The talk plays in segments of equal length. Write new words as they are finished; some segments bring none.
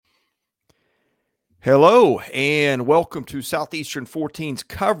Hello and welcome to Southeastern 14's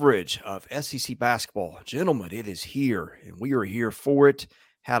coverage of SEC basketball. Gentlemen, it is here and we are here for it.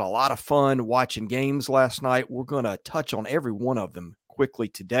 Had a lot of fun watching games last night. We're going to touch on every one of them quickly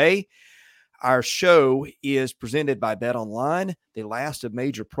today. Our show is presented by BetOnline. The last of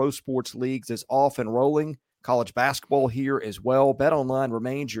major pro sports leagues is off and rolling. College basketball here as well. BetOnline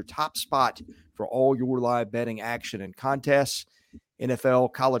remains your top spot for all your live betting action and contests.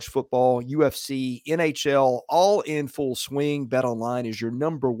 NFL, college football, UFC, NHL, all in full swing. BetOnline is your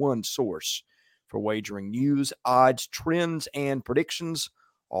number one source for wagering news, odds, trends, and predictions.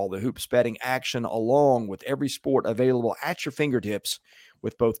 All the hoops betting action along with every sport available at your fingertips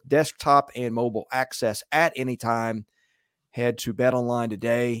with both desktop and mobile access at any time. Head to BetOnline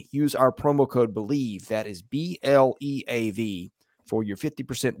today. Use our promo code BELIEVE, that is BLEAV, for your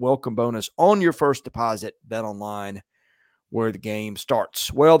 50% welcome bonus on your first deposit. BetOnline, where the game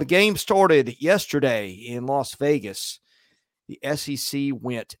starts. Well, the game started yesterday in Las Vegas. The SEC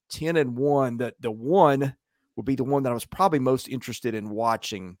went 10-1. The one would be the one that I was probably most interested in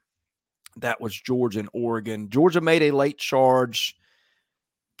watching. That was Georgia and Oregon. Georgia made a late charge,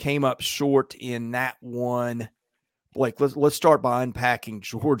 came up short in that one. Blake, let's start by unpacking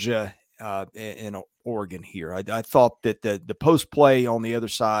Georgia and Oregon here. I thought that the post play on the other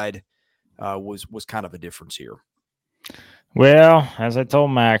side was kind of a difference here. Well, as I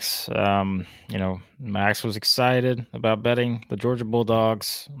told Max, Max was excited about betting the Georgia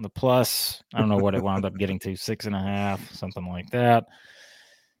Bulldogs. The plus, I don't know what it wound up getting to, 6.5, something like that.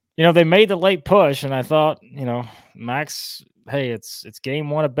 They made the late push, and I thought, Max, hey, it's game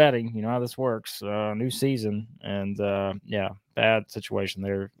one of betting. You know how this works. New season, and bad situation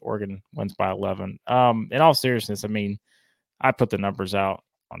there. Oregon wins by 11. In all seriousness, I put the numbers out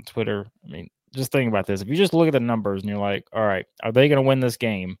on Twitter. Just think about this. If you just look at the numbers and you're like, all right, are they going to win this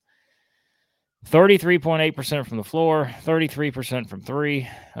game? 33.8% from the floor, 33% from three,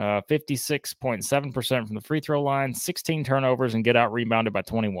 56.7% from the free throw line, 16 turnovers, and get out rebounded by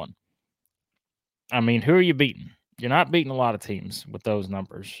 21. Who are you beating? You're not beating a lot of teams with those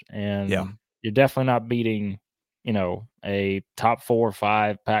numbers. And you're definitely not beating, a top 4 or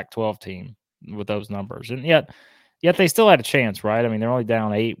 5 Pac-12 team with those numbers. And yet they still had a chance, right? They're only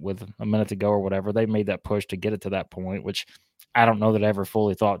down 8 with a minute to go or whatever. They made that push to get it to that point, which I don't know that I ever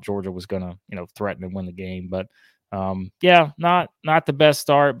fully thought Georgia was going to, threaten to win the game. But, not the best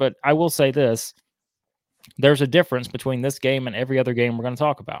start. But I will say this. There's a difference between this game and every other game we're going to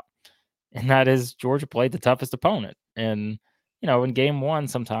talk about. And that is Georgia played the toughest opponent. And, in game one,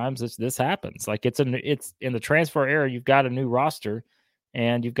 sometimes this happens. Like it's in the transfer era, you've got a new roster.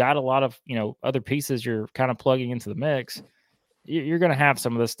 And you've got a lot of, other pieces you're kind of plugging into the mix. You're going to have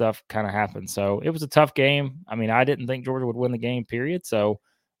some of this stuff kind of happen. So it was a tough game. I didn't think Georgia would win the game, period. So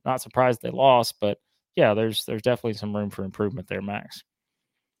not surprised they lost. But, yeah, there's definitely some room for improvement there, Max.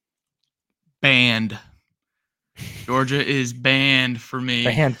 Banned. Georgia is banned for me.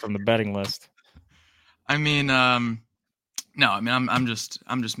 Banned from the betting list. I'm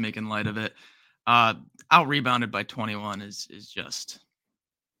just making light of it. Out rebounded by 21 is just...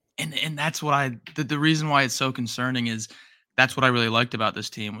 And that's what the reason why it's so concerning is that's what I really liked about this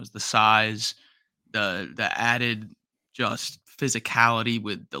team was the size, the added just physicality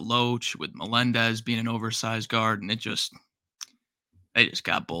with Deloach, with Melendez being an oversized guard, and they just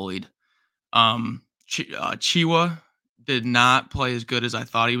got bullied. Chiwa did not play as good as I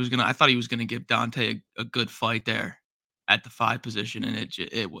thought he was gonna. I thought he was gonna give Dante a good fight there at the 5 position, and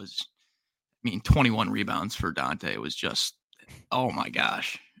it was. 21 rebounds for Dante. It was just, oh my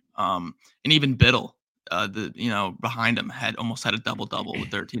gosh. And even Biddle, behind him almost had a double-double with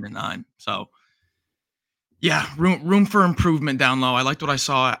 13 and 9. So, yeah, room for improvement down low. I liked what I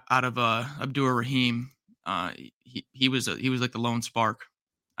saw out of Abdur Rahim. He was like the lone spark.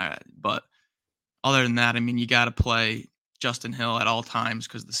 But other than that, you got to play Justin Hill at all times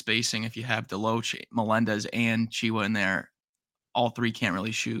because the spacing. If you have Deloach, Melendez, and Chiwa in there, all 3 can't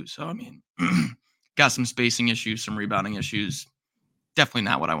really shoot. So got some spacing issues, some rebounding issues. Definitely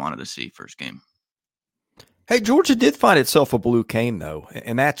not what I wanted to see first game. Hey, Georgia did find itself a Blue Cane, though,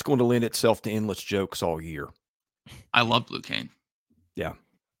 and that's going to lend itself to endless jokes all year. I love Blue Cane. Yeah.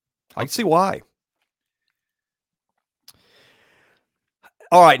 I can see why.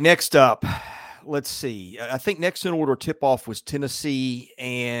 All right, next up, let's see. I think next in order tip-off was Tennessee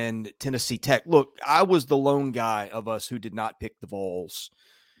and Tennessee Tech. Look, I was the lone guy of us who did not pick the Vols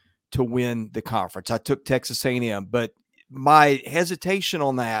to win the conference. I took Texas A&M, but my hesitation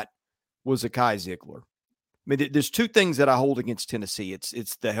on that was Akai Ziegler. There's 2 things that I hold against Tennessee.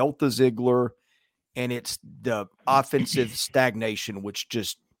 It's the health of Ziegler, and it's the offensive stagnation, which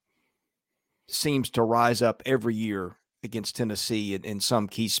just seems to rise up every year against Tennessee in some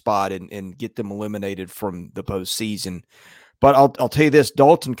key spot and get them eliminated from the postseason. But I'll tell you this,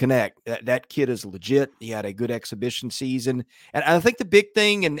 Dalton Knecht, that kid is legit. He had a good exhibition season. And I think the big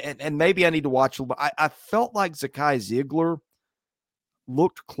thing, and maybe I need to watch a little bit, I felt like Zakai Ziegler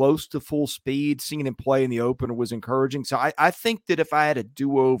looked close to full speed. Seeing him play in the opener was encouraging. So I think that if I had a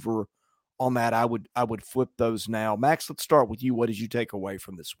do-over on that, I would flip those now. Max, let's start with you. What did you take away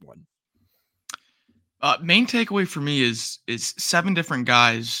from this one? Main takeaway for me is 7 different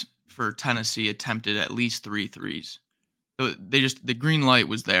guys for Tennessee attempted at least 3 threes. So the green light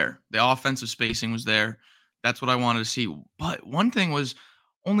was there. The offensive spacing was there. That's what I wanted to see. But one thing was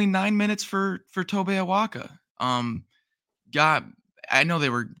only 9 minutes for Tobe Awaka. I know they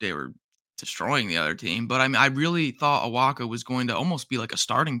were destroying the other team, but I really thought Awaka was going to almost be like a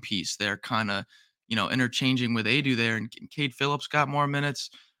starting piece there, kind of, interchanging with Adu there. And Cade Phillips got more minutes.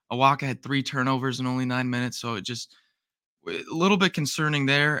 Awaka had 3 turnovers in only 9 minutes, so it just a little bit concerning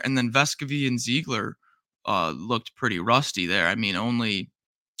there. And then Vescovi and Ziegler looked pretty rusty there. I mean, only,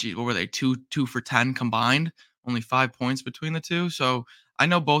 what were they, 2 for 10 combined? Only 5 points between the two. So I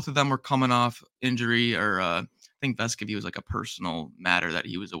know both of them were coming off injury, or I think Vescovi was like a personal matter that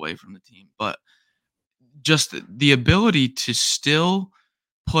he was away from the team. But just the ability to still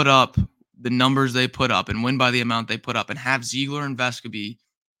put up the numbers they put up and win by the amount they put up, and have Ziegler and Vescovi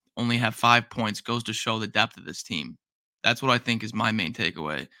only have 5 points, goes to show the depth of this team. That's what I think is my main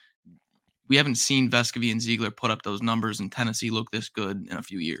takeaway. We haven't seen Vescovi and Ziegler put up those numbers and Tennessee look this good in a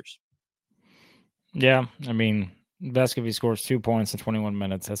few years. Yeah, I mean, Vescovi scores 2 points in 21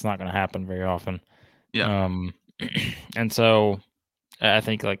 minutes. That's not going to happen very often. Yeah. And so I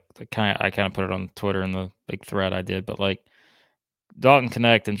think I kind of put it on Twitter in the big thread I did, but like Dalton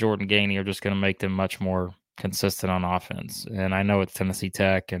Knecht and Jordan Gainey are just going to make them much more consistent on offense. And I know it's Tennessee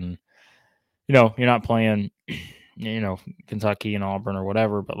Tech, and you're not playing Kentucky and Auburn or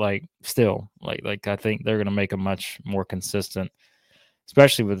whatever, but like still like I think they're going to make them much more consistent,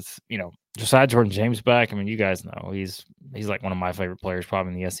 especially with Josiah Jordan James back. I mean, you guys know he's like one of my favorite players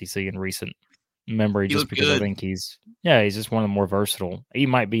probably in the SEC in recent memory, just because good. I think he's just one of the more versatile. He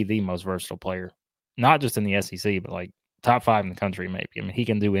might be the most versatile player, not just in the SEC, but like top 5 in the country maybe. I mean, he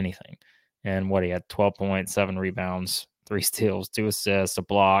can do anything. And he had 12 points, 7 rebounds, 3 steals, 2 assists, a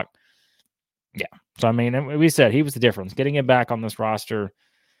block. Yeah. So, I mean, we said he was the difference. Getting him back on this roster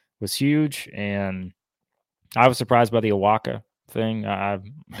was huge. And I was surprised by the Awaka thing.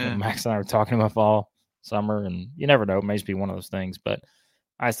 Max and I were talking about all summer, and you never know. It may just be one of those things. But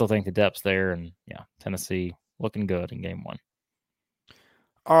I still think the depth's there. And, Tennessee looking good in game 1.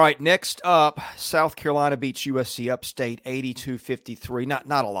 All right, next up, South Carolina beats USC Upstate 82-53.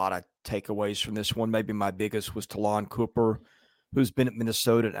 Not a lot of takeaways from this one. Maybe my biggest was Talon Cooper, who's been at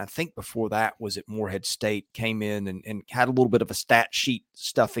Minnesota, and I think before that was at Morehead State, came in and had a little bit of a stat sheet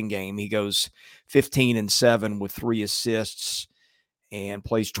stuffing game. He goes 15-7 with 3 assists and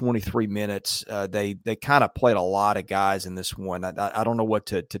plays 23 minutes. They kind of played a lot of guys in this one. I don't know what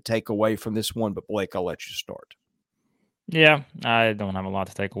to take away from this one, but Blake, I'll let you start. Yeah, I don't have a lot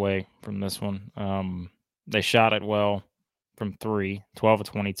to take away from this one. They shot it well from 3, 12 of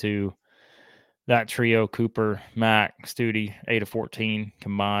 22. That trio, Cooper, Mack, Stute, 8 of 14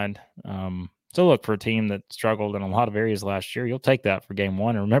 combined. So look, for a team that struggled in a lot of areas last year, you'll take that for game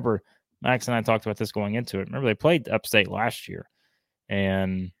 1. And remember, Max and I talked about this going into it. Remember, they played Upstate last year,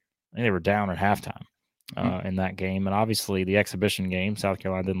 and I think they were down at halftime in that game. And obviously, the exhibition game, South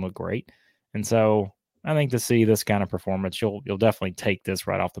Carolina didn't look great. And so I think to see this kind of performance, you'll definitely take this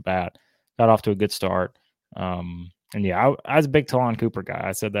right off the bat. Got off to a good start. And yeah, I was a big Talon Cooper guy.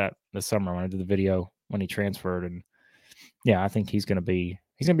 I said that this summer when I did the video when he transferred, and yeah, I think he's gonna be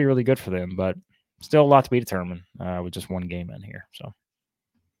really good for them. But still a lot to be determined with just one game in here. So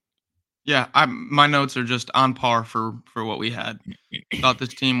yeah, my notes are just on par for what we had. Thought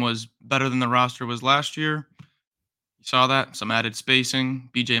this team was better than the roster was last year. You saw that, some added spacing.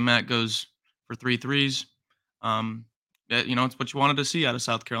 BJ Mack goes for 3 threes. It's what you wanted to see out of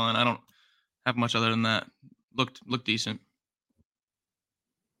South Carolina. I don't have much other than that. Looked decent.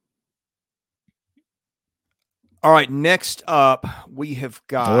 All right, next up we have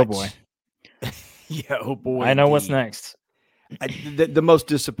got. Oh boy. Yeah, oh boy. I know what's next. The most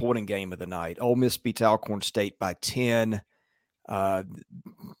disappointing game of the night. Ole Miss beats Alcorn State by 10.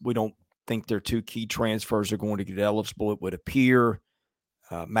 We don't think their 2 key transfers are going to get eligible, it would appear.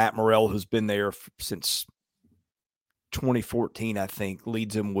 Matt Morrell, who's been there since 2014, I think,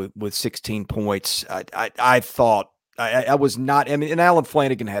 leads him with 16 points. I thought I was not. I mean, and Alan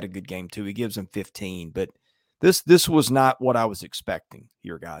Flanagan had a good game too. He gives him 15, but this was not what I was expecting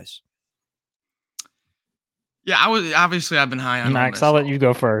here, guys. Yeah, I've been high on Max. Ole Miss. I'll let you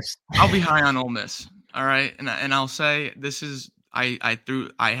go first. I'll be high on Ole Miss. All right, and I'll say this is I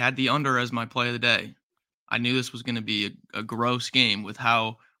had the under as my play of the day. I knew this was going to be a gross game with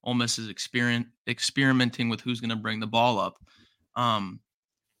how Ole Miss is experimenting with who's going to bring the ball up.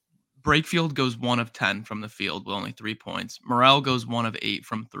 Brakefield goes 1 of 10 from the field with only 3 points. Morrell goes 1 of 8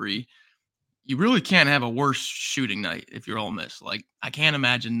 from 3. You really can't have a worse shooting night if you're Ole Miss. Like, I can't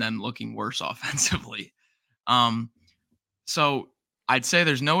imagine them looking worse offensively. So I'd say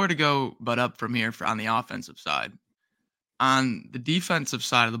there's nowhere to go but up from here on the offensive side. On the defensive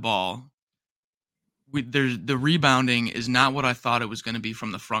side of the ball, the rebounding is not what I thought it was going to be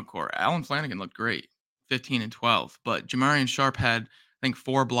from the front court. Allen Flanigan looked great, 15 and 12, but Jamarian Sharp had, I think,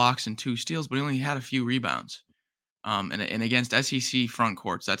 4 blocks and 2 steals, but he only had a few rebounds. And against SEC front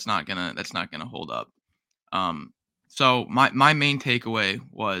courts, that's not gonna hold up. So my main takeaway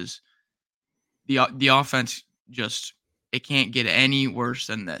was the offense just, it can't get any worse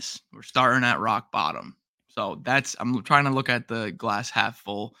than this. We're starting at rock bottom. So I'm trying to look at the glass half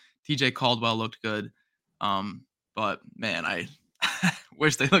full. TJ Caldwell looked good. But man, I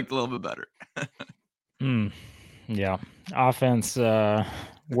wish they looked a little bit better. Yeah. Offense,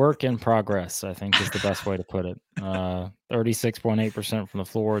 work in progress, I think is the best way to put it. 36.8% from the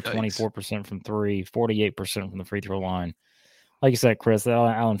floor, 24% from 3, 48% from the free throw line. Like you said, Chris,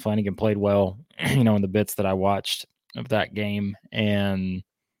 Allen Flanigan played well, in the bits that I watched of that game.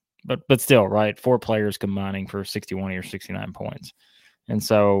 But still, right, 4 players combining for 61 or 69 points. And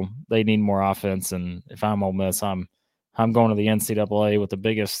so they need more offense. And if I'm Ole Miss, I'm going to the NCAA with the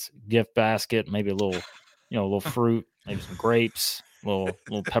biggest gift basket, maybe a little fruit, maybe some grapes, little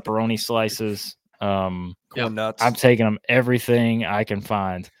pepperoni slices. Corn nuts. I'm taking them everything I can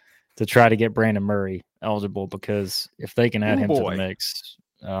find to try to get Brandon Murray eligible, because if they can add him to the mix,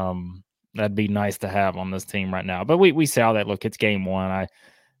 that'd be nice to have on this team right now. But we saw that. Look, it's game 1.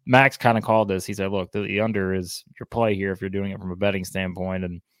 Max kind of called this. He said, look, the under is your play here if you're doing it from a betting standpoint.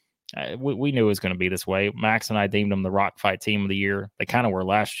 And we knew it was going to be this way. Max and I deemed them the rock fight team of the year. They kind of were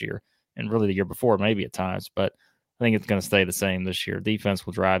last year and really the year before, maybe at times. But I think it's going to stay the same this year. Defense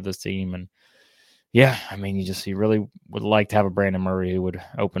will drive this team. And, yeah, I mean, you really would like to have a Brandon Murray who would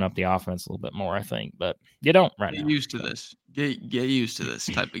open up the offense a little bit more, I think. But you don't right now. Get used to this. Get used to this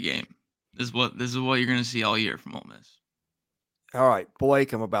type of game. This is what you're going to see all year from Ole Miss. All right,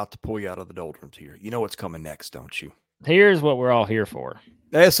 Blake, I'm about to pull you out of the doldrums here. You know what's coming next, don't you? Here's what we're all here for.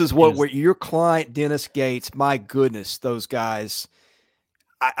 This is what your client, Dennis Gates, my goodness, those guys.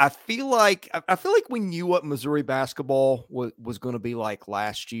 I feel like we knew what Missouri basketball was going to be like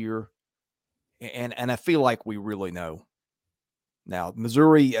last year, and I feel like we really know. Now,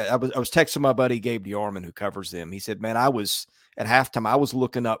 Missouri, I was texting my buddy Gabe DeArmond, who covers them. He said, man, I was at halftime, I was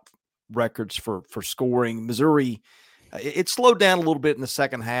looking up records for scoring. Missouri, it slowed down a little bit in the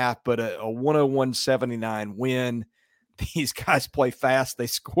second half, but a 101-79 win. These guys play fast. They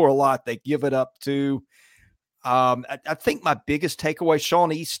score a lot. They give it up too. I think my biggest takeaway,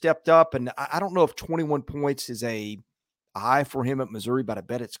 Sean East stepped up, and I don't know if 21 points is a high for him at Missouri, but I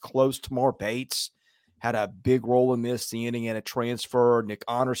bet it's close. Tamar Bates had a big role in this, the Indiana transfer. Nick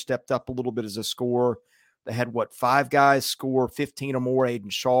Honor stepped up a little bit as a scorer. They had, 5 guys score 15 or more.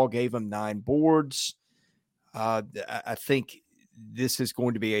 Aiden Shaw gave them 9 boards. I think this is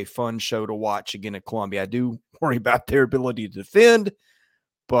going to be a fun show to watch again at Columbia. I do worry about their ability to defend,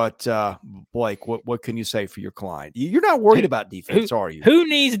 but Blake, what can you say for your client? You're not worried about defense, are you? Who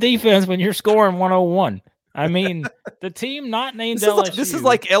needs defense when you're scoring 101? I mean, the team not named LSU. This is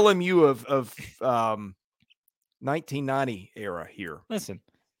like LMU of 1990 era here. Listen,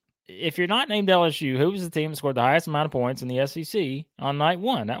 if you're not named LSU, who was the team that scored the highest amount of points in the SEC on night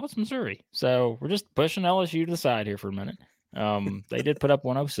 1? That was Missouri. So we're just pushing LSU to the side here for a minute. They did put up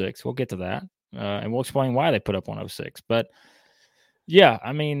 106. We'll get to that, and we'll explain why they put up 106. But yeah,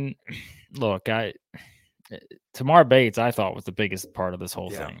 I mean, look, Tamar Bates, I thought, was the biggest part of this whole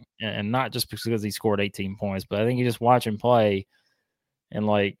thing, and not just because he scored 18 points, but I think you just watch him play,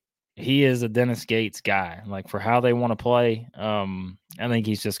 and he is a Dennis Gates guy. For how they want to play, I think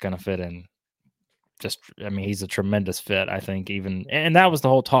he's just going to fit in. He's a tremendous fit. I think and that was the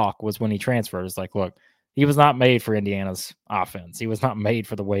whole talk, was when he transferred. It's look, he was not made for Indiana's offense. He was not made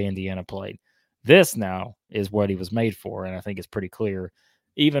for the way Indiana played. This now is what he was made for, and I think it's pretty clear,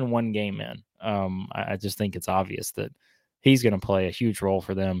 even one game in. I just think it's obvious that he's going to play a huge role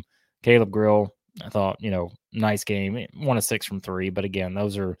for them. Caleb Grill, I thought, nice game. 1 of 6 from 3, but again,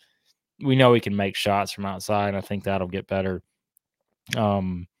 we know he can make shots from outside, and I think that'll get better.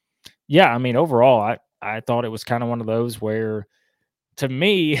 Overall, I thought it was kind of one of those where to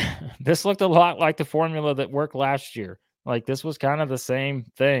me, this looked a lot like the formula that worked last year. Like, this was kind of the same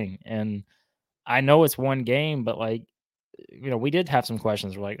thing. And I know it's one game, but like, we did have some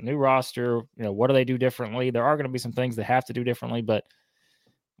questions. We're like, new roster, what do they do differently? There are going to be some things they have to do differently, but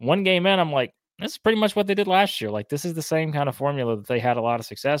one game in, I'm like, this is pretty much what they did last year. Like, this is the same kind of formula that they had a lot of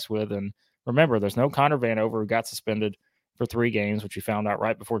success with. And remember, there's no Connor Vanover, who got suspended for 3 games, which we found out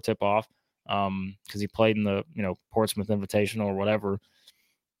right before tip-off, because he played in the Portsmouth Invitational or whatever.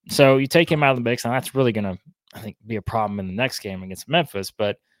 So you take him out of the mix, and that's really going to, I think, be a problem in the next game against Memphis.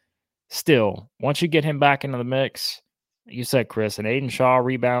 But still, once you get him back into the mix, you said, Chris, and Aiden Shaw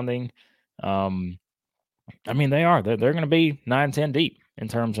rebounding, I mean, they're going to be 9-10 deep in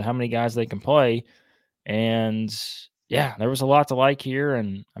terms of how many guys they can play. And yeah, there was a lot to like here.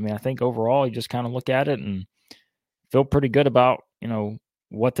 And I mean, I think overall you just kind of look at it and feel pretty good about,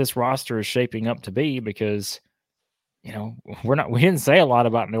 what this roster is shaping up to be, because, we didn't say a lot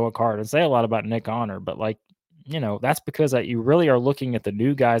about Noah Carter, didn't say a lot about Nick Honor, but like, that's because that you really are looking at the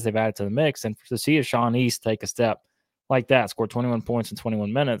new guys they've added to the mix. And to see a Sean East take a step like that, score 21 points in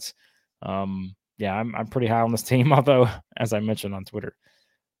 21 minutes. Yeah, I'm pretty high on this team, although, as I mentioned on Twitter,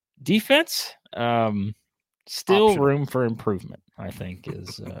 defense, still optional. Room for improvement, I think,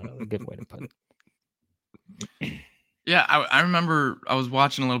 is a good way to put it. Yeah, I remember I was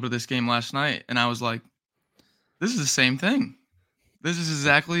watching a little bit of this game last night, and I was like, this is the same thing. This is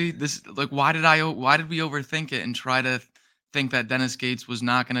exactly this. Like, why did we overthink it and try to think that Dennis Gates was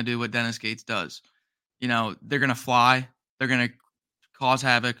not going to do what Dennis Gates does? They're going to fly. They're going to cause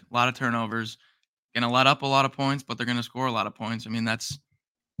havoc, a lot of turnovers, going to let up a lot of points, but they're going to score a lot of points. I mean, that's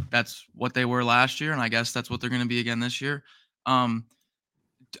what they were last year, and I guess that's what they're going to be again this year.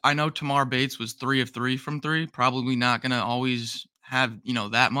 I know Tamar Bates was 3 of 3 from 3. Probably not going to always have,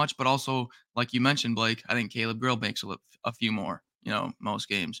 that much, but also, like you mentioned, Blake, I think Caleb Grill makes a few more, most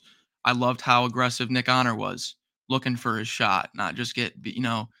games. I loved how aggressive Nick Honor was, looking for his shot, not just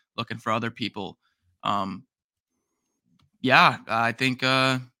looking for other people. Yeah, I think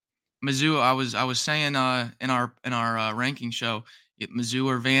Mizzou. I was saying in our ranking show, Mizzou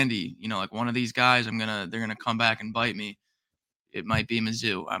or Vandy. Like one of these guys, they're gonna come back and bite me. It might be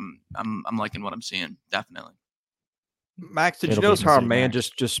Mizzou. I'm liking what I'm seeing, definitely. Max, did you notice how our man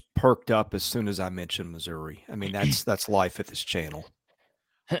just perked up as soon as I mentioned Missouri? I mean, that's life at this channel.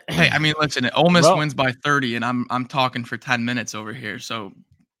 Hey, I mean, listen, Ole Miss wins by 30, and I'm talking for 10 minutes over here, so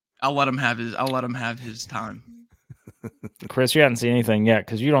I'll let him have his time. Chris, you haven't seen anything yet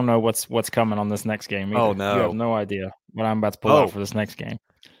because you don't know what's coming on this next game either. Oh, no. You have no idea what I'm about to pull out for this next game.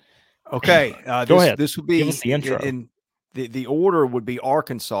 Okay. Go ahead. This would be Give us the intro. The order would be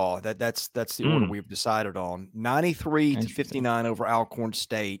Arkansas. That's the order we've decided on. 93-59 over Alcorn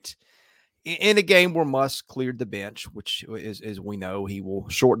State. In a game where Musk cleared the bench, which is, as we know, he will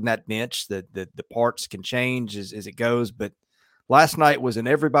shorten that bench. The parts can change as it goes. But last night was an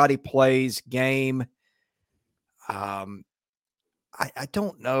everybody plays game. I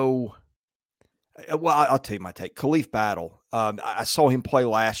don't know. Well, I'll tell you my take. Khalif Battle. I saw him play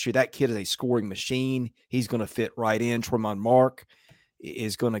last year. That kid is a scoring machine. He's going to fit right in. Tremont Mark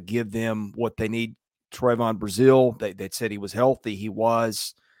is going to give them what they need. Trevon Brazile, they said he was healthy. He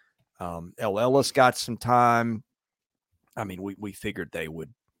was. El Ellis got some time. I mean, we figured they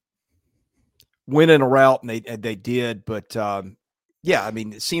would win in a route, and they did. But yeah, I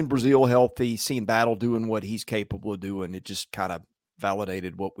mean, seeing Brazile healthy, seeing Battle doing what he's capable of doing, it just kind of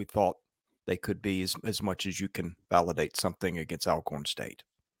validated what we thought they could be as much as you can validate something against Alcorn State.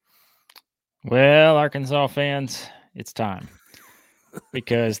 Well, Arkansas fans, it's time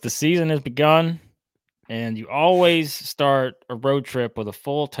because the season has begun, and you always start a road trip with a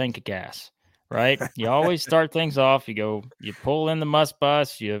full tank of gas, right? You always start things off. You pull in the Must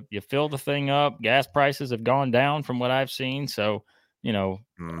Bus, you fill the thing up. Gas prices have gone down from what I've seen, so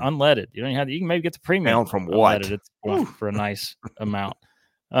unleaded. You can maybe get the premium down from what? It's for a nice amount.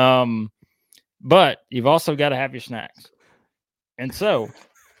 But you've also got to have your snacks. And so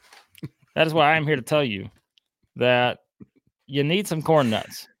that is why I'm here to tell you that you need some corn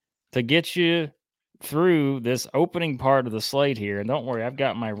nuts to get you through this opening part of the slate here. And don't worry, I've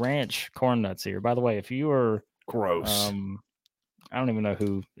got my ranch corn nuts here. By the way, if you are gross, I don't even know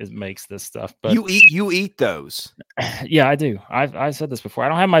who makes this stuff, but you eat those. Yeah, I do. I've said this before. I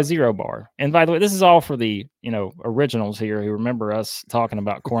don't have my Zero Bar. And by the way, this is all for the originals here who remember us talking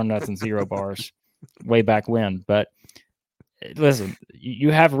about corn nuts and Zero Bars way back when. But listen,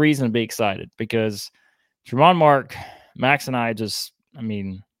 you have reason to be excited because Tremont Mark, Max, and I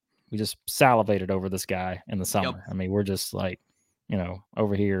we just salivated over this guy in the summer. Yep. I mean, we're just like,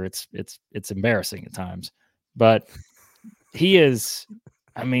 over here, it's embarrassing at times. But he is.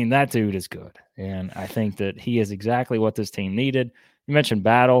 I mean, that dude is good, and I think that he is exactly what this team needed. You mentioned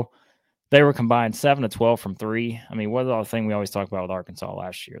Battle. They were combined 7 of 12 from three. I mean, what the thing we always talk about with Arkansas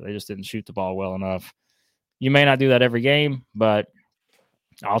last year? They just didn't shoot the ball well enough. You may not do that every game, but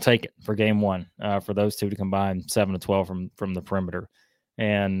I'll take it for game one for those two to combine 7 of 12 from the perimeter.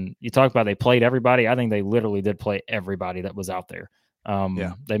 And you talk about they played everybody. I think they literally did play everybody that was out there.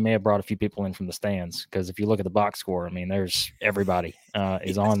 They may have brought a few people in from the stands because if you look at the box score, I mean, there's everybody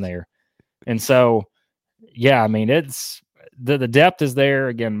is on there. And so, yeah, I mean, it's the depth is there.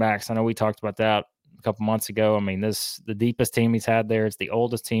 Again, Max, I know we talked about that a couple months ago. I mean, the deepest team he's had there. It's the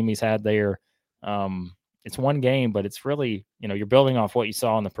oldest team he's had there. It's one game, but it's really, you're building off what you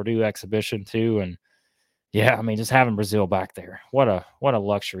saw in the Purdue exhibition too. And yeah, I mean, just having Brazile back there, what a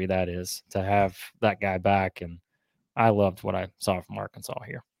luxury that is to have that guy back. And I loved what I saw from Arkansas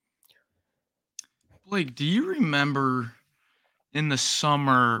here. Blake, do you remember in the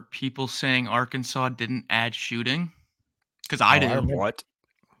summer people saying Arkansas didn't add shooting? Because I did. What?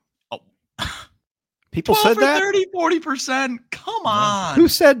 Oh. People said that? 30, 40%. Come on. Who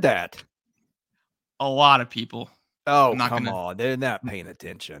said that? A lot of people. Oh, come on. They're not paying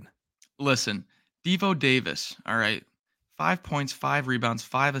attention. Listen, Devo Davis, all right, 5 points, 5 rebounds,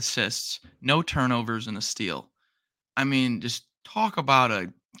 5 assists, no turnovers, and a steal. I mean, just talk about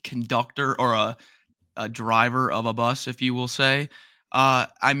a conductor or a driver of a bus, if you will say.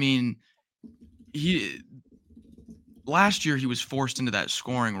 I mean, last year he was forced into that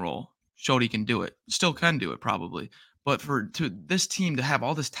scoring role. Showed he can do it. Still can do it probably. But to this team to have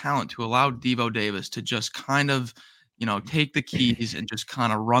all this talent to allow Devo Davis to just kind of, take the keys and just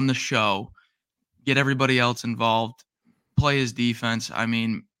kind of run the show, get everybody else involved, play his defense. I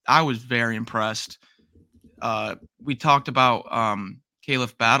mean, I was very impressed. We talked about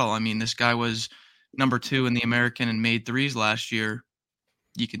Caleb Battle. I mean, this guy was number 2 in the American and made threes last year.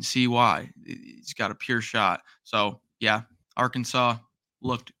 You can see why. He's got a pure shot. So, yeah, Arkansas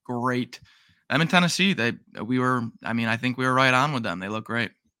looked great. Them in Tennessee, I think we were right on with them. They look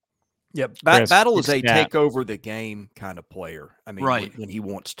great. Yeah, Battle is a take over the game kind of player. I mean, right. when he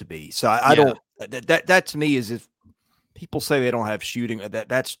wants to be. So I don't. That to me is if people say they don't have shooting,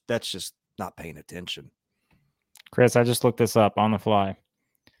 that's just not paying attention. Chris, I just looked this up on the fly.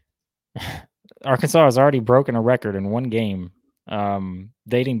 Arkansas has already broken a record in one game,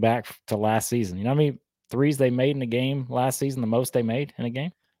 dating back to last season. You know how many threes they made in a game last season? The most they made in a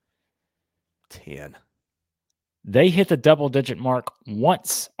game? 10. They hit the double-digit mark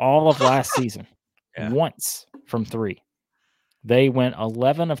once all of last season. Once from 3. They went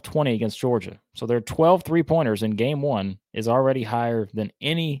 11 of 20 against Georgia. So their 12 3-pointers in game 1 is already higher than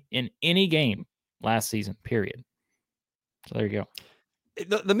in any game last season, period. So there you go.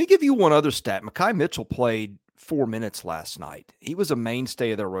 Let me give you one other stat. Mekhi Mitchell played 4 minutes last night. He was a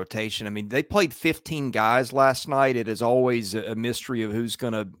mainstay of their rotation. I mean, they played 15 guys last night. It is always a mystery of who's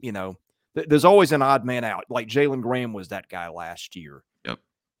going to, there's always an odd man out. Like Jalen Graham was that guy last year. Yep.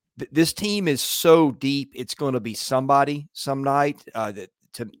 This team is so deep. It's going to be somebody some night that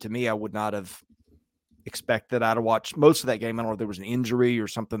to me, I would not have expected. I'd have watched most of that game. I don't know if there was an injury or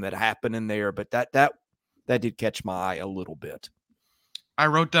something that happened in there, but that did catch my eye a little bit. I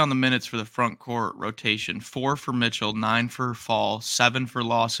wrote down the minutes for the front court rotation: 4 for Mitchell, 9 for Fall, 7 for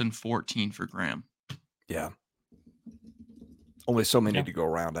Lawson, 14 for Graham. Yeah. Only so many to go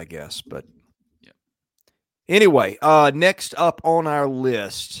around, I guess. But anyway, next up on our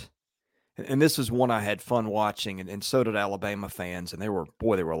list, and this is one I had fun watching, and so did Alabama fans, and there were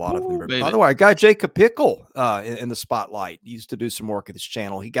a lot of them. Baby. By the way, I got Jacob Pickle in the spotlight. He used to do some work at this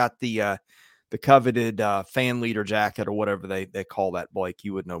channel. He got the coveted fan leader jacket or whatever they call that, Blake.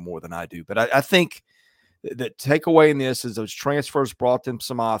 You would know more than I do. But I think the takeaway in this is those transfers brought them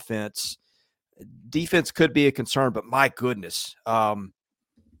some offense. Defense could be a concern, but my goodness.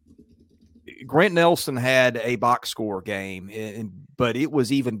 Grant Nelson had a box score game, but it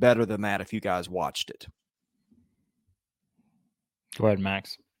was even better than that if you guys watched it. Go ahead,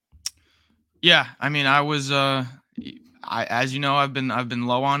 Max. Yeah, I mean, I was as you know, I've been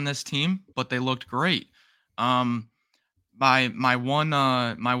low on this team, but they looked great. My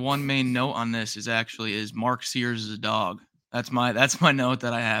one main note on this is Mark Sears is a dog. That's my note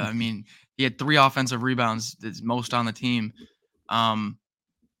that I have. I mean, he had 3 offensive rebounds, that's most on the team.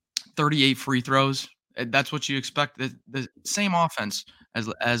 38 free throws. That's what you expect. The same offense as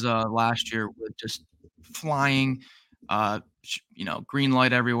last year, with just flying, green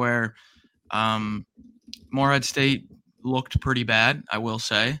light everywhere. Morehead State looked pretty bad, I will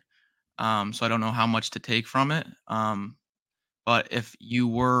say. So I don't know how much to take from it. But if you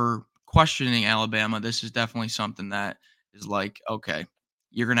were questioning Alabama, this is definitely something that is like, okay,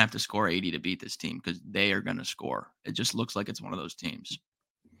 you're going to have to score 80 to beat this team because they are going to score. It just looks like it's one of those teams.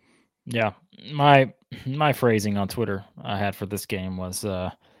 Yeah. My phrasing on Twitter I had for this game was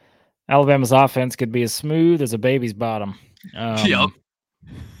Alabama's offense could be as smooth as a baby's bottom. Yep.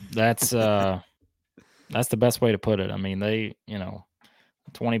 That's the best way to put it. I mean, they,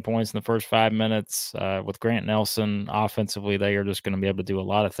 20 points in the first 5 minutes with Grant Nelson offensively, they are just going to be able to do a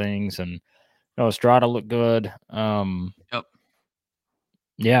lot of things. And Estrada looked good. Yep.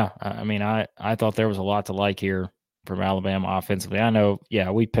 Yeah, I mean, I thought there was a lot to like here from Alabama offensively. I know,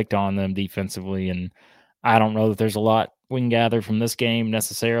 we picked on them defensively, and I don't know that there's a lot we can gather from this game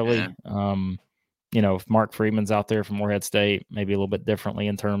necessarily. Yeah. If Mark Freeman's out there from Morehead State, maybe a little bit differently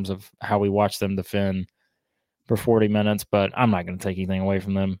in terms of how we watch them defend for 40 minutes, but I'm not going to take anything away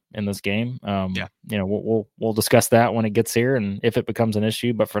from them in this game. We'll discuss that when it gets here and if it becomes an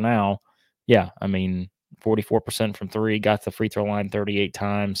issue. But for now, I mean, 44% from three, got the free throw line 38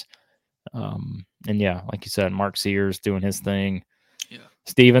 times. Like you said, Mark Sears doing his thing. Yeah.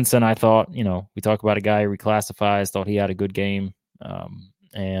 Stevenson, I thought, we talk about a guy who reclassifies, thought he had a good game.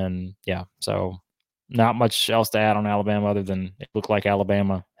 So not much else to add on Alabama other than it looked like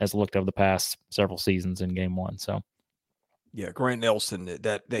Alabama has looked over the past several seasons in game one. So, yeah, Grant Nelson,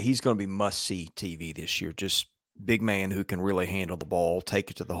 that he's going to be must-see TV this year. Just big man who can really handle the ball, take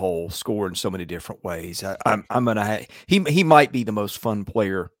it to the hole, score in so many different ways. I'm going to he might be the most fun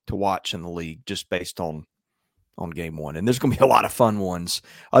player to watch in the league just based on game one. And there's going to be a lot of fun ones.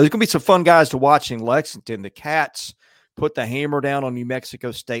 There's going to be some fun guys to watch in Lexington. The Cats put the hammer down on New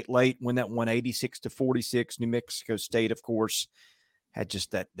Mexico State late, win that 186-46. New Mexico State, of course, had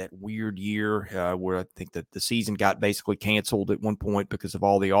just that weird year where I think that the season got basically canceled at one point because of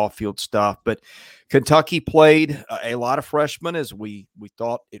all the off-field stuff. But Kentucky played a lot of freshmen as we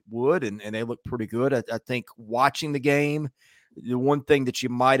thought it would, and they looked pretty good. I think watching the game, the one thing that you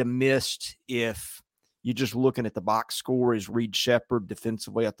might have missed if you're just looking at the box score is Reed Sheppard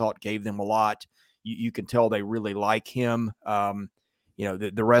defensively, I thought gave them a lot. You can tell they really like him.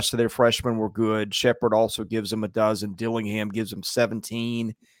 The rest of their freshmen were good. Sheppard also gives them a dozen. Dillingham gives them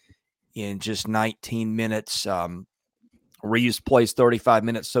 17 in just 19 minutes. Reeves plays 35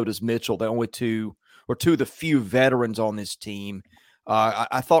 minutes. So does Mitchell. The only two of the few veterans on this team.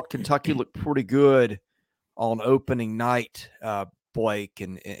 I thought Kentucky looked pretty good on opening night, Blake,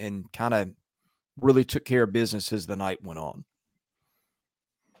 and kind of really took care of business as the night went on.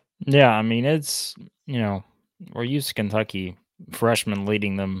 Yeah, I mean, it's, we're used to Kentucky freshmen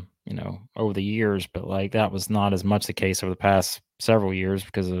leading them, over the years, but like that was not as much the case over the past several years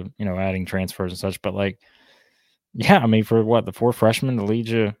because of, adding transfers and such. But like, I mean, for the four freshmen to lead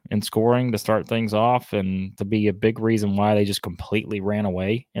you in scoring to start things off and to be a big reason why they just completely ran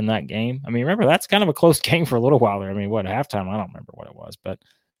away in that game. I mean, remember, that's kind of a close game for a little while there. I mean, halftime? I don't remember what it was, but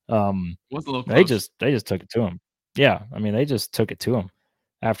they just took it to them. Yeah, I mean, they just took it to them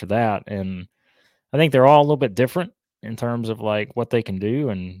after that. And I think they're all a little bit different in terms of like what they can do.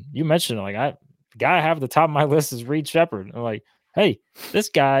 And you mentioned like the guy I have at the top of my list is Reed Sheppard. I'm like, hey, this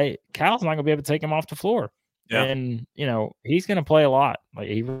guy, Cal's not gonna be able to take him off the floor. Yeah. And he's gonna play a lot. Like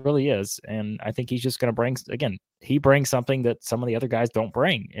he really is. And I think he's just gonna he brings something that some of the other guys don't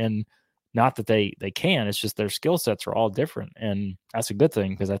bring. And not that they can, it's just their skill sets are all different. And that's a good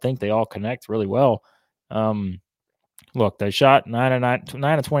thing because I think they all connect really well. Look, they shot 9 of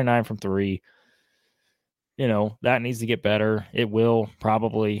 29 from three. That needs to get better. It will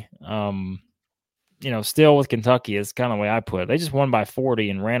probably. Still with Kentucky, it's kind of the way I put it. They just won by 40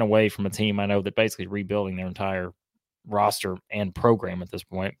 and ran away from a team I know that basically rebuilding their entire roster and program at this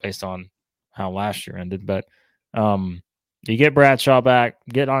point based on how last year ended. But you get Bradshaw back,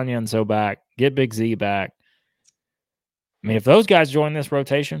 get Onyenso back, get Big Z back. I mean, if those guys join this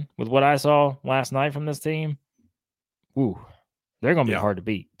rotation with what I saw last night from this team, they're going to be hard to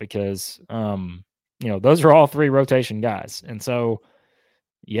beat because, those are all three rotation guys. And so,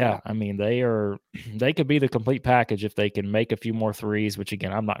 I mean, they could be the complete package if they can make a few more threes, which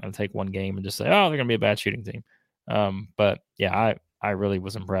again, I'm not going to take one game and just say, oh, they're going to be a bad shooting team. But I really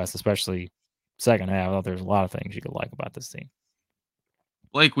was impressed, especially second half. I thought there's a lot of things you could like about this team.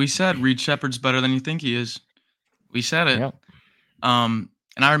 Blake, we said Reed Sheppard's better than you think he is. We said it. Yep.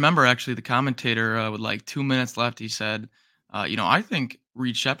 And I remember actually the commentator with like 2 minutes left, he said, I think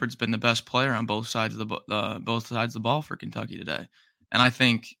Reed Sheppard's been the best player on both sides of the ball for Kentucky today. And I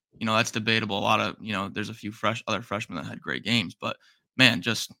think, that's debatable. A lot of, there's a few other freshmen that had great games, but man,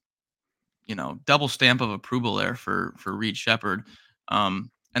 just, double stamp of approval there for Reed Sheppard. And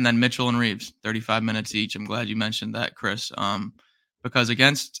then Mitchell and Reeves, 35 minutes each. I'm glad you mentioned that, Chris, because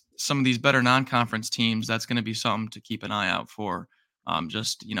against some of these better non-conference teams, that's going to be something to keep an eye out for.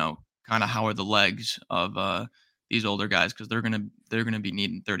 Just, kind of how are the legs of these older guys, because they're gonna be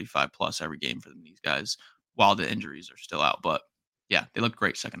needing 35 plus every game for these guys while the injuries are still out. But yeah, they look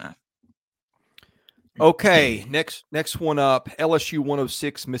great second half. Okay, next one up, LSU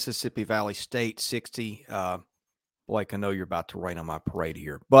 106, Mississippi Valley State 60. Blake, I know you're about to rain on my parade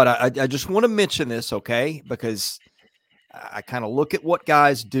here, but I just want to mention this, okay, because I kind of look at what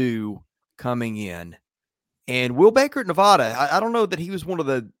guys do coming in. And Will Baker at Nevada, I don't know that he was one of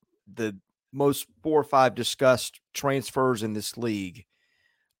the most 4 or 5 discussed transfers in this league.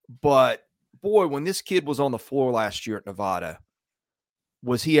 But, boy, when this kid was on the floor last year at Nevada,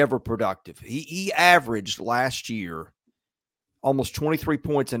 was he ever productive? He averaged last year almost 23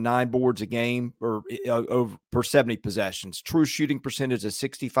 points and 9 boards a game or over per 70 possessions. True shooting percentage is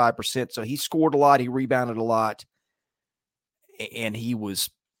 65%. So he scored a lot. He rebounded a lot. And he was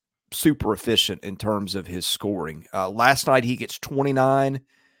super efficient in terms of his scoring. Last night he gets 29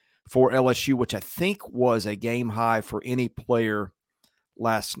 for LSU, which I think was a game high for any player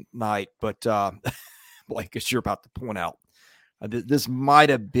last night. But Blake, as you're about to point out, this might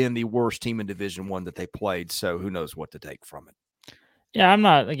have been the worst team in Division I that they played. So who knows what to take from it. Yeah, I'm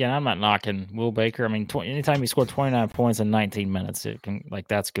not knocking Will Baker. I mean, anytime you score 29 points in 19 minutes,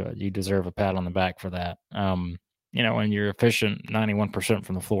 that's good. You deserve a pat on the back for that. And you're efficient 91%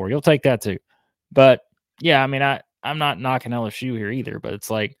 from the floor, you'll take that too. But yeah, I mean, I'm not knocking LSU here either, but it's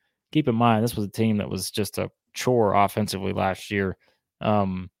like, keep in mind, this was a team that was just a chore offensively last year.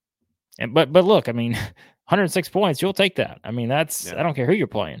 But look, I mean, 106 points, you'll take that. I mean, I don't care who you're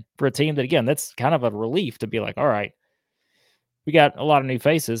playing for a team that, again, that's kind of a relief to be like, all right, we got a lot of new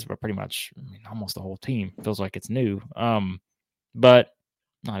faces, but pretty much, I mean, almost the whole team feels like it's new. But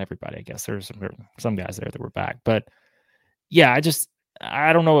not everybody, I guess. There's some guys there that were back. But yeah,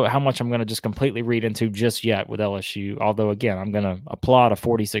 I don't know how much I'm going to just completely read into just yet with LSU. Although, again, I'm going to applaud a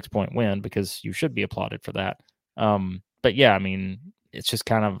 46-point win because you should be applauded for that. But yeah, I mean, it's just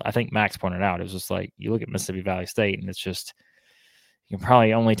kind of, I think Max pointed out, it was just like, you look at Mississippi Valley State and it's just, you can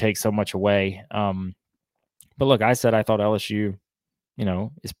probably only take so much away. But look, I said I thought LSU,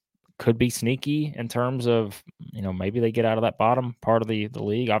 could be sneaky in terms of, maybe they get out of that bottom part of the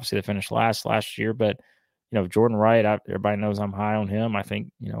league. Obviously, they finished last year, but, Jordan Wright, everybody knows I'm high on him. I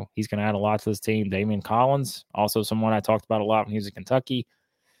think, he's going to add a lot to this team. Damian Collins, also someone I talked about a lot when he was in Kentucky.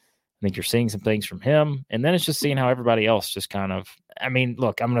 I think you're seeing some things from him. And then it's just seeing how everybody else just kind of, I mean,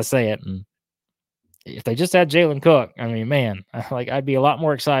 look, I'm going to say it. And if they just had Jalen Cook, I mean, man, I'd be a lot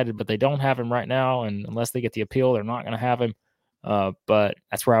more excited, but they don't have him right now. And unless they get the appeal, they're not going to have him. But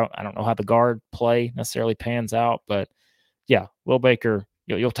that's where I don't know how the guard play necessarily pans out. But yeah, Will Baker,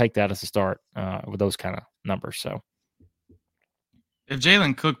 you'll take that as a start with those kind of numbers. So if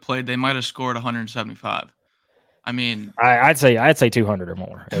Jalen Cook played, they might have scored 175. I mean, I'd say 200 or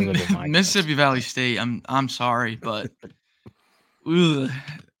more. Mississippi Valley State. I'm sorry, but yeah.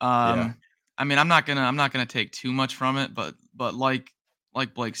 I mean, I'm not gonna take too much from it, but like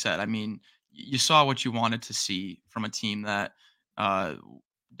Blake said, I mean, you saw what you wanted to see from a team that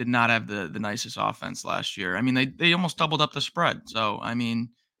did not have the nicest offense last year. I mean, they almost doubled up the spread. So I mean,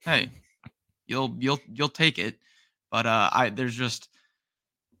 hey, you'll take it, but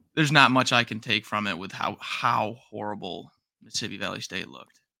there's not much I can take from it with how horrible Mississippi Valley State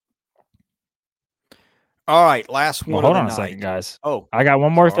looked. All right, last one. Hold on a second, guys. Oh, I got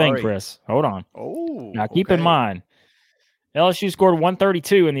one more thing, Chris. Hold on. Oh, now keep in mind, LSU scored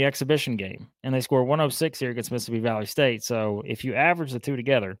 132 in the exhibition game, and they scored 106 here against Mississippi Valley State. So if you average the two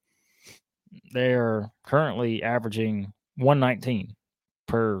together, they're currently averaging 119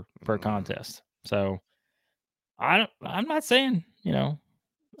 per contest. So I'm not saying,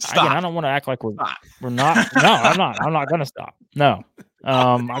 Stop. Again, I don't want to act like we're not. No, I'm not. I'm not going to stop. No.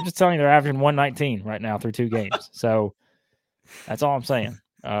 I'm just telling you they're averaging 119 right now through 2 games. So that's all I'm saying.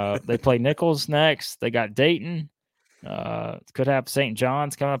 They play Nichols next. They got Dayton. Could have St.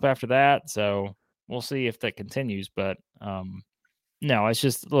 John's coming up after that. So we'll see if that continues. But no, it's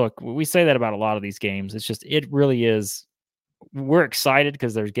just, look, we say that about a lot of these games. It's just, it really is. We're excited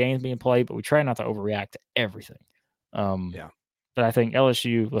because there's games being played, but we try not to overreact to everything. Yeah. But I think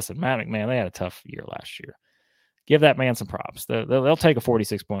LSU, listen, Matt McMahon, they had a tough year last year. Give that man some props. They'll take a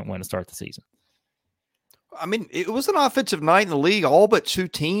 46-point win to start the season. I mean, it was an offensive night in the league. All but 2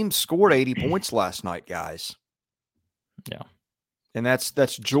 teams scored 80 points last night, guys. Yeah. And that's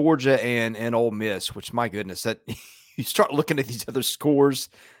Georgia and Ole Miss, which, my goodness, that you start looking at these other scores,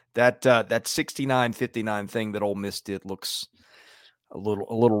 that 69-59 thing that Ole Miss did looks a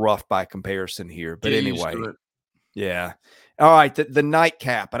little rough by comparison here. But anyway. Yeah. All right, the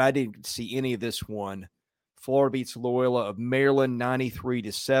nightcap, and I didn't see any of this one. Florida beats Loyola of Maryland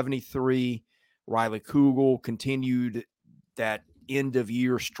 93-73. Riley Kugel continued that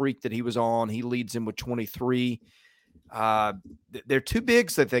end-of-year streak that he was on. He leads them with 23. They're two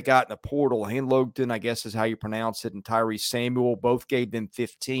bigs that they got in the portal. Hanlogden, I guess is how you pronounce it, and Tyrese Samuel both gave them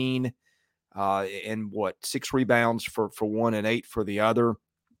 15 and 6 rebounds for one and 8 for the other.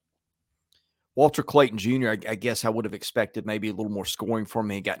 Walter Clayton Jr., I guess I would have expected maybe a little more scoring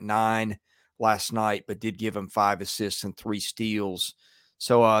from him. He got 9 last night, but did give him 5 assists and 3 steals.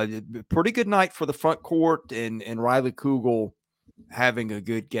 So pretty good night for the front court, and Riley Kugel having a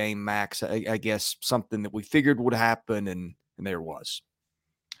good game, Max. I guess something that we figured would happen, and there it was.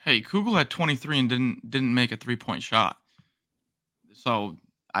 Hey, Kugel had 23 and didn't make a 3-point shot. So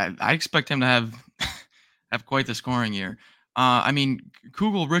I expect him to have quite the scoring year. I mean,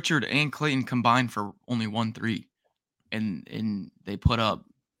 Kugel, Richard, and Clayton combined for only 1 3, and they put up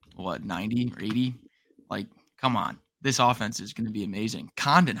 90 or 80. Like, come on, this offense is going to be amazing.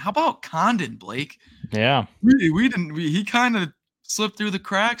 Condon, how about Condon, Blake? Yeah, he kind of slipped through the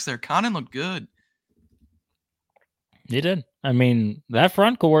cracks there. Condon looked good. He did. I mean, that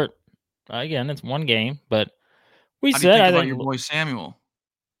front court, again, it's one game, but How do you think about your boy Samuel?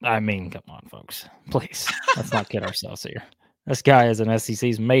 I mean, come on, folks. Please, let's not kid ourselves here. This guy is an SEC.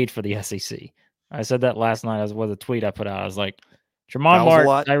 He's made for the SEC. I said that last night as was a tweet I put out. I was like, Tremont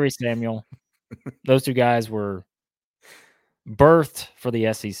Martin, Tyrese Samuel, those two guys were birthed for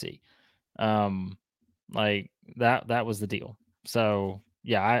the SEC. Like that was the deal. So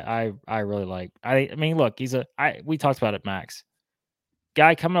yeah, I really like. I mean, look, we talked about it, Max.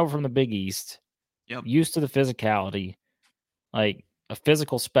 Guy coming over from the Big East, used to the physicality, like a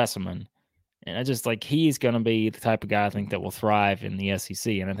physical specimen. And I just like he's going to be the type of guy I think that will thrive in the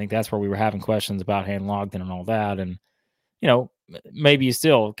SEC. And I think that's where we were having questions about Hanlogden and all that. And, maybe you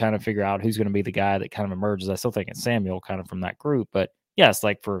still kind of figure out who's going to be the guy that kind of emerges. I still think it's Samuel kind of from that group. But yes,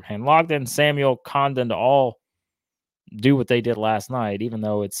 like for Hanlogden, Samuel, Condon to all do what they did last night, even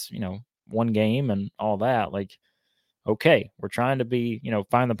though it's, one game and all that. Like, okay, we're trying to be,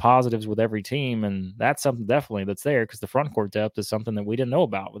 find the positives with every team. And that's something definitely that's there because the front court depth is something that we didn't know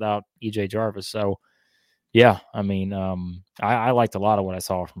about without EJ Jarvis. So, yeah, I mean, I liked a lot of what I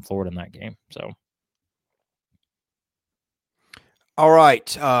saw from Florida in that game. So, all right,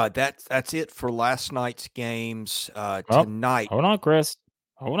 that's it for last night's games. Tonight, hold on, Chris.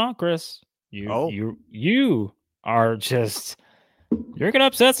 You are just you're gonna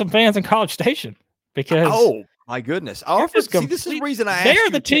upset some fans in College Station because my goodness! This is the reason I asked. They're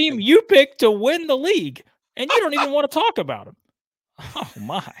the team you picked to win the league, and you don't even want to talk about them. Oh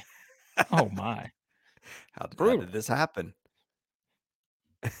my! How did this happen?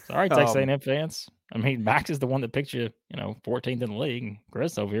 Sorry, Texas A&M fans. I mean, Max is the one that picked you, 14th in the league. And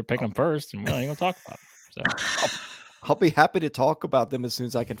Chris over here picking them first, and we ain't gonna talk about them. So I'll be happy to talk about them as soon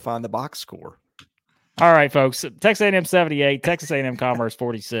as I can find the box score. All right, folks. Texas A&M 78, Texas A&M Commerce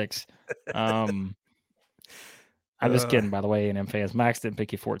 46. I'm just kidding, by the way, A&M fans. Max didn't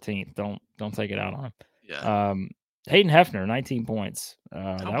pick you 14th. Don't take it out on him. Yeah. Hayden Hefner, 19 points.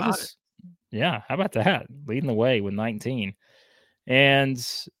 How about that? Leading the way with 19. And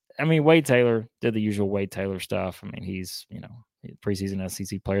I mean, Wade Taylor did the usual Wade Taylor stuff. I mean, he's, preseason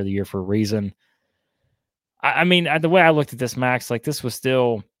SEC player of the year for a reason. I mean, the way I looked at this, Max, like this was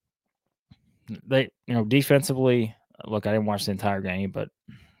still defensively, look, I didn't watch the entire game, but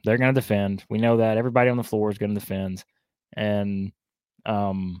they're going to defend. We know that everybody on the floor is going to defend. And,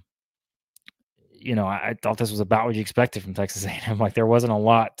 I thought this was about what you expected from Texas A&M. Like there wasn't a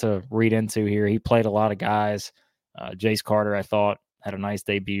lot to read into here. He played a lot of guys. Jace Carter, I thought, had a nice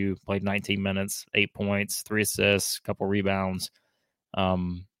debut, played 19 minutes, 8 points, 3 assists, a couple rebounds.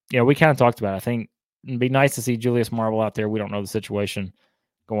 We kind of talked about it. I think it'd be nice to see Julius Marble out there. We don't know the situation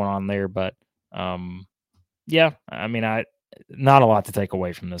going on there, but I mean, not a lot to take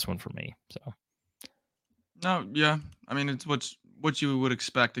away from this one for me. So, no, yeah, I mean, it's what you would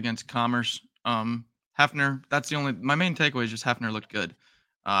expect against Commerce. Hefner, my main takeaway is just Hefner looked good.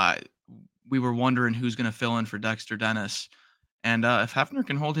 We were wondering who's going to fill in for Dexter Dennis, and if Hefner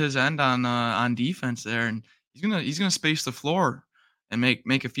can hold his end on defense there, and he's gonna space the floor and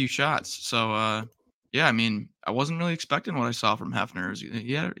make a few shots. So I mean, I wasn't really expecting what I saw from Hefner.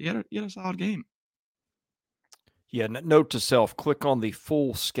 He had a solid game. Yeah, note to self, click on the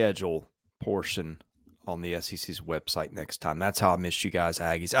full schedule portion on the SEC's website next time. That's how I missed you guys,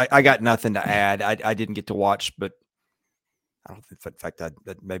 Aggies. I got nothing to add. I didn't get to watch, but I don't think, in fact, that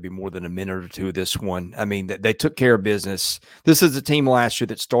maybe more than a minute or two of this one. I mean, they took care of business. This is a team last year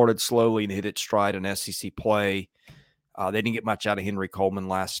that started slowly and hit its stride in SEC play. They didn't get much out of Henry Coleman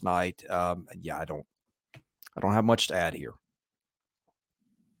last night. Yeah, I don't have much to add here.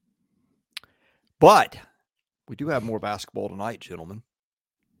 But we do have more basketball tonight, gentlemen.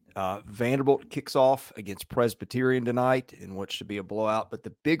 Vanderbilt kicks off against Presbyterian tonight in what should be a blowout. But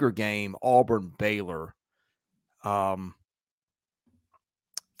the bigger game, Auburn-Baylor.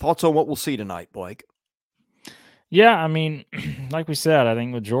 Thoughts on what we'll see tonight, Blake? Yeah, I mean, like we said, I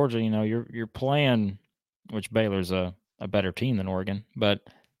think with Georgia, you're playing, which Baylor's a better team than Oregon, but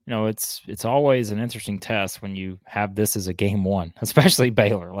it's always an interesting test when you have this as a game one, especially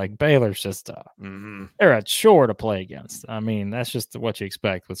Baylor. Like Baylor's just they're a chore to play against. I mean, that's just what you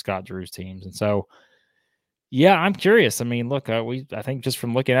expect with Scott Drew's teams, and so. Yeah, I'm curious. I mean, look, I think just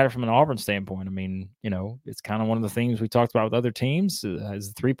from looking at it from an Auburn standpoint, I mean, it's kind of one of the things we talked about with other teams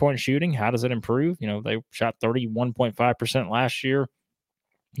is the 3-point shooting. How does it improve? They shot 31.5% last year.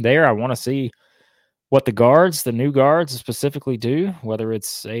 I want to see what the new guards specifically do, whether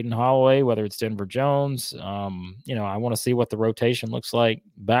it's Aiden Holloway, whether it's Denver Jones. I want to see what the rotation looks like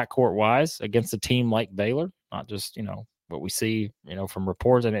backcourt wise against a team like Baylor, not just, what we see, from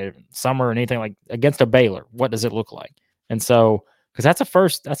reports and summer or anything like against a Baylor. What does it look like? And so, because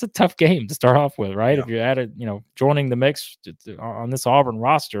that's a tough game to start off with, right? Yeah. If you're added, joining the mix on this Auburn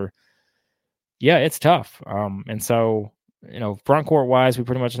roster, yeah, it's tough. And so, front court wise, we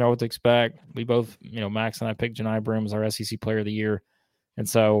pretty much know what to expect. We both, Max and I picked Johni Broome as our SEC Player of the Year, and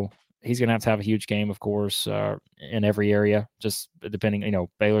so he's going to have a huge game, of course, in every area. Just depending,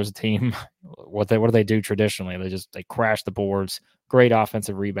 Baylor's a team. What do they do traditionally? They crash the boards. Great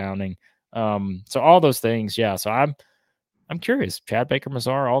offensive rebounding. So all those things, yeah. So I'm curious. Chad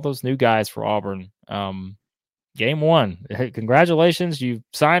Baker-Mazar, all those new guys for Auburn. Game one. Hey, congratulations. You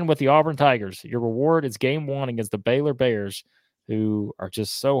signed with the Auburn Tigers. Your reward is game one against the Baylor Bears, who are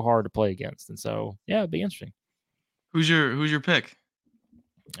just so hard to play against. And so, yeah, it'd be interesting. Who's your pick?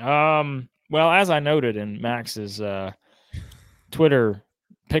 Well, as I noted in Max's Twitter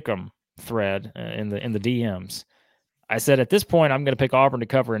pick'em thread in the DMs, I said at this point I'm going to pick Auburn to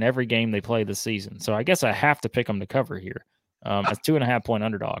cover in every game they play this season. So I guess I have to pick them to cover here as 2.5-point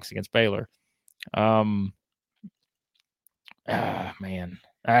underdogs against Baylor. Man,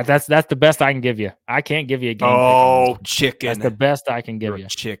 that's the best I can give you. I can't give you a game. Oh, chicken! That's the best I can give you.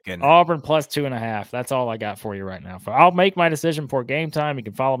 Chicken. Auburn plus 2.5. That's all I got for you right now. I'll make my decision for game time. You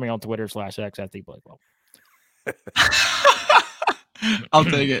can follow me on Twitter /X at @TheBlakeLowe. I'll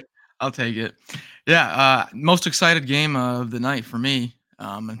take it. Yeah, most excited game of the night for me,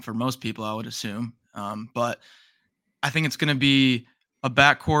 and for most people, I would assume. But I think it's going to be a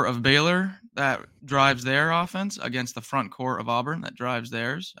backcourt of Baylor that drives their offense against the front court of Auburn that drives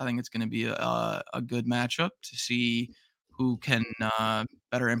theirs. I think it's going to be a good matchup to see who can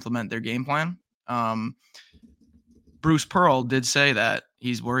better implement their game plan. Bruce Pearl did say that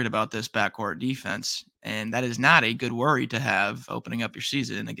he's worried about this backcourt defense, and that is not a good worry to have opening up your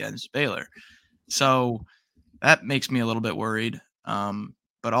season against Baylor. So that makes me a little bit worried.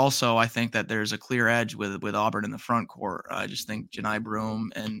 But also, I think that there's a clear edge with Auburn in the front court. I just think Johni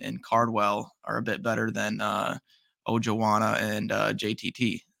Broome and Cardwell are a bit better than Ojowana and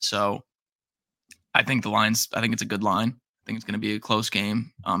JTT. So I think I think it's a good line. I think it's going to be a close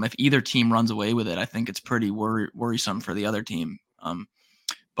game. If either team runs away with it, I think it's pretty worrisome for the other team.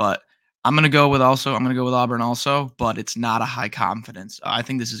 But I'm going to go with Auburn also, but it's not a high confidence. I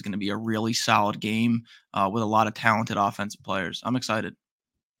think this is going to be a really solid game with a lot of talented offensive players. I'm excited.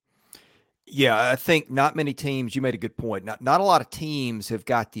 Yeah, I think not many teams, you made a good point. Not a lot of teams have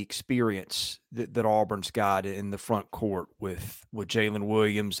got the experience that Auburn's got in the front court with Jalen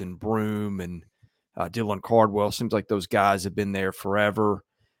Williams and Broome and Dylan Cardwell. Seems like those guys have been there forever.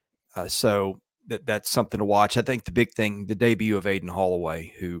 So that's something to watch. I think the big thing, the debut of Aiden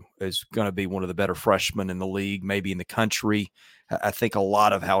Holloway, who is going to be one of the better freshmen in the league, maybe in the country. I think a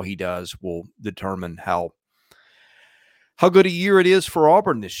lot of how he does will determine how good a year it is for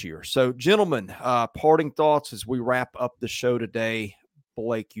Auburn this year. So, gentlemen, parting thoughts as we wrap up the show today.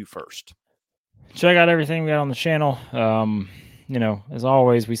 Blake, you first. Check out everything we got on the channel. As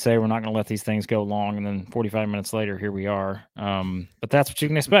always, we say we're not going to let these things go long, and then 45 minutes later, here we are. But that's what you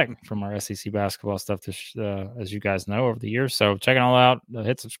can expect from our SEC basketball stuff, as you guys know, over the years. So check it all out.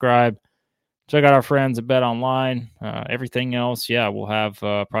 Hit subscribe. Check out our friends at Bet Online. Everything else, we'll have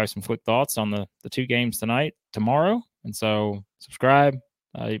probably some quick thoughts on the 2 games tomorrow. And so subscribe.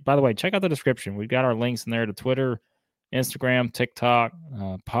 By the way, check out the description. We've got our links in there to Twitter, Instagram, TikTok,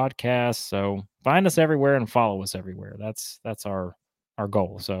 podcasts. So find us everywhere and follow us everywhere. That's our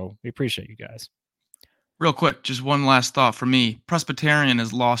goal. So we appreciate you guys. Real quick, just one last thought for me. Presbyterian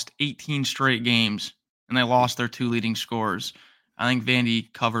has lost 18 straight games and they lost their 2 leading scorers. I think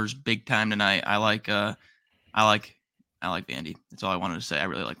Vandy covers big time tonight. I like Vandy. That's all I wanted to say. I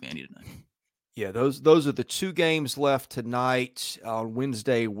really like Vandy tonight. Yeah, those are the 2 games left tonight. On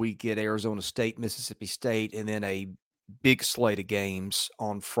Wednesday, we get Arizona State, Mississippi State, and then a big slate of games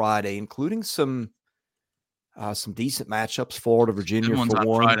on Friday, including some decent matchups. Florida, Virginia for on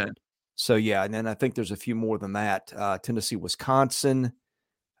one. Friday. So yeah, and then I think there's a few more than that. Tennessee, Wisconsin,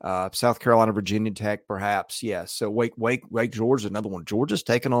 South Carolina, Virginia Tech, perhaps. Yeah. So Wake, Georgia, another one. Georgia's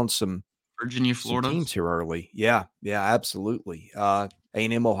taking on some Virginia, Florida teams here early. Yeah, absolutely.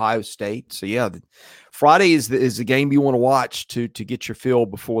 A&M, Ohio State. So yeah, Friday is the game you want to watch to get your fill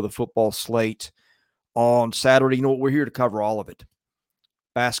before the football slate on Saturday. You know what? We're here to cover all of it: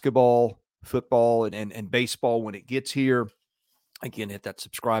 basketball, football, and baseball when it gets here. Again, hit that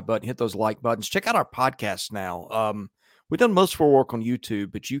subscribe button, hit those like buttons. Check out our podcast now. We've done most of our work on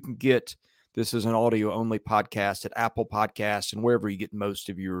YouTube, but you can get this as an audio-only podcast at Apple Podcasts and wherever you get most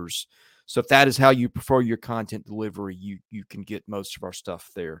of yours. So if that is how you prefer your content delivery, you can get most of our stuff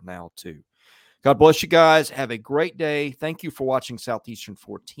there now too. God bless you guys. Have a great day. Thank you for watching Southeastern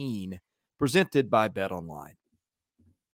 14, presented by BetOnline.